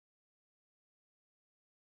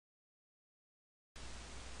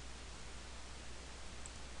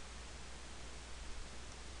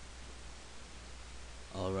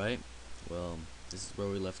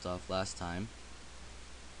left off last time,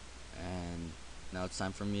 and now it's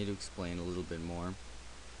time for me to explain a little bit more.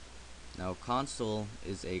 Now, console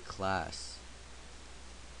is a class.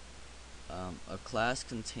 A class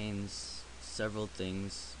contains several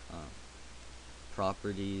things,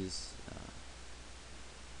 properties,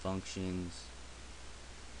 functions.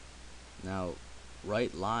 Now,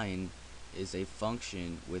 writeLine is a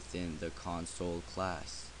function within the console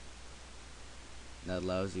class that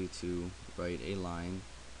allows you to write a line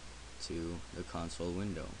to the console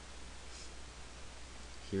window.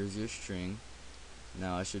 Here's your string.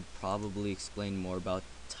 Now I should probably explain more about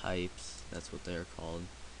types. That's what they are called.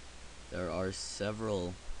 There are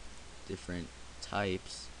several different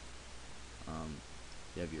types.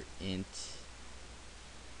 You have your int.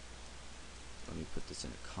 Let me put this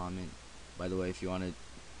in a comment. By the way, if you want to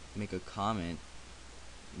make a comment,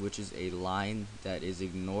 which is a line that is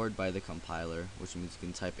ignored by the compiler, which means you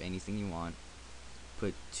can type anything you want,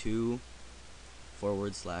 put 2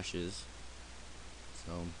 forward slashes.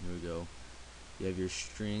 So here we go. You have your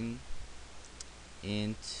string,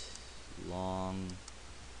 int, long,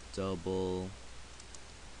 double,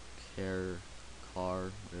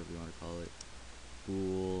 car, whatever you want to call it,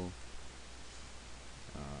 bool,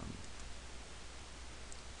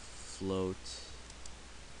 float,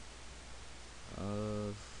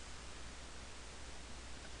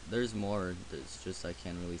 there's more. It's just I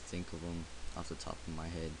can't really think of them off the top of my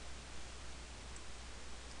head.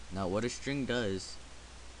 Now what a string does,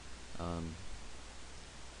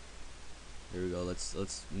 here we go.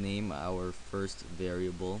 Let's name our first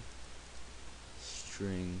variable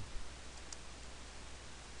string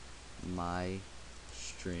my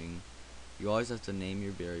string. You always have to name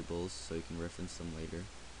your variables so you can reference them later.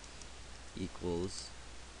 Equals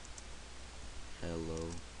hello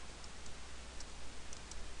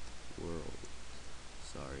world.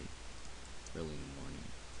 Sorry, early in the morning.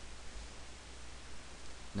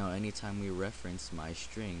 Now anytime we reference my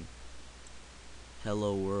string,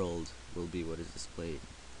 hello world will be what is displayed.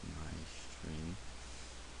 My string.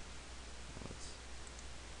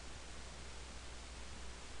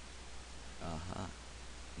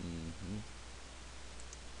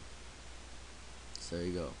 So there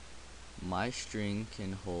you go. My string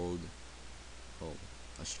can hold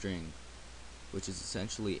a string, which is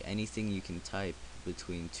essentially anything you can type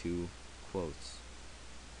between 2 quotes.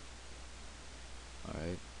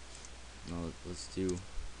 Alright, now let's do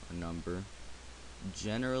a number.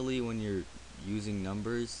 Generally, when you're using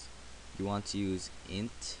numbers, you want to use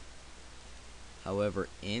int. However,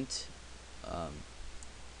 int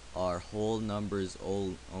are whole numbers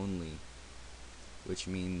only, which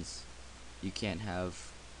means you can't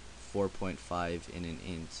have 4.5 in an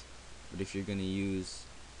int. But if you're gonna use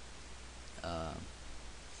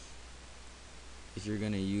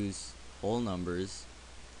whole numbers,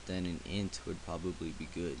 then an int would probably be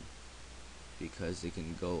good, because it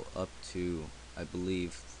can go up to, I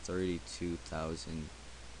believe, 32,000.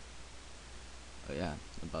 Oh yeah,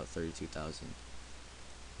 about 32,000.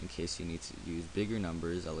 In case you need to use bigger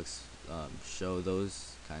numbers, I'll show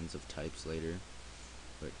those kinds of types later.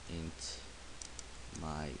 But int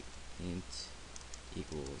my int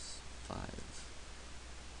equals 5.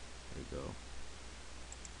 There we go.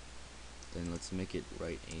 Then let's make it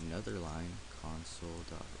write another line.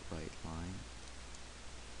 Console.writeLine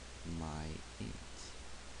my int.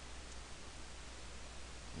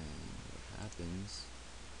 And what happens?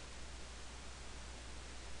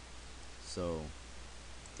 So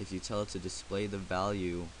if you tell it to display the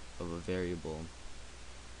value of a variable,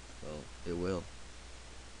 well, it will.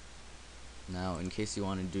 Now, in case you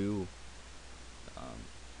want to do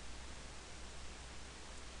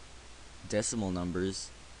decimal numbers,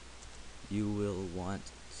 you will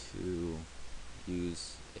want to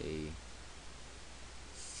use a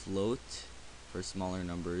float for smaller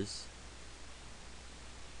numbers,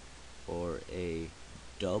 or a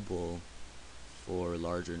double for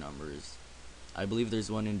larger numbers. I believe there's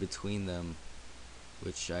one in between them,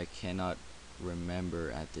 which I cannot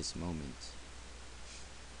remember at this moment.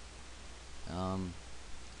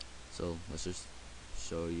 So let's just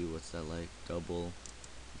show you what's that like. Double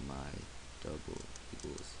my double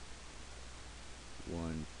equals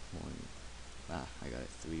 1. I got it,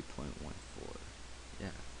 3.14.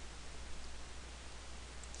 Yeah.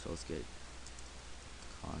 So let's get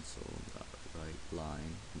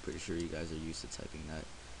console.writeLine. I'm pretty sure you guys are used to typing that.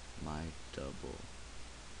 My double.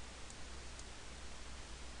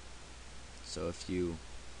 So if you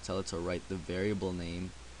tell it to write the variable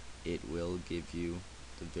name, it will give you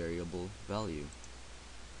the variable value.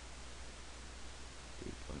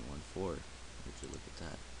 3.14. Would you look at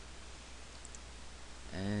that?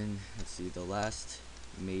 And let's see, the last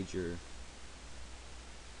major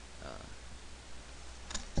uh,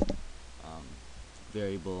 um,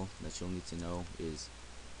 variable that you'll need to know is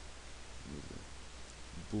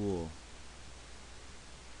bool.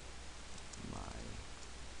 My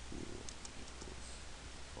bool equals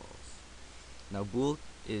false. Now bool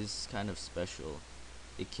is kind of special.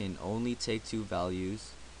 It can only take two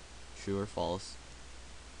values, true or false.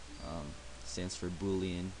 Stands for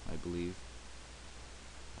Boolean, I believe.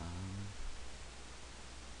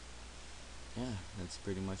 Yeah, that's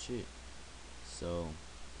pretty much it. So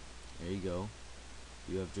there you go.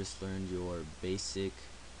 You have just learned your basic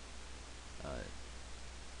uh,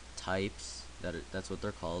 types. That's what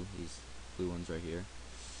they're called. These blue ones right here.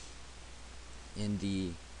 In the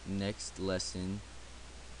next lesson,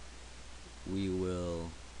 we will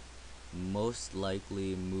most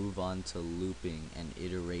likely move on to looping and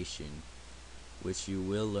iteration, which you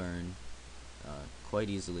will learn quite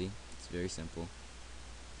easily. It's very simple.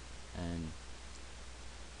 And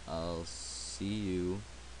I'll see you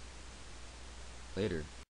later.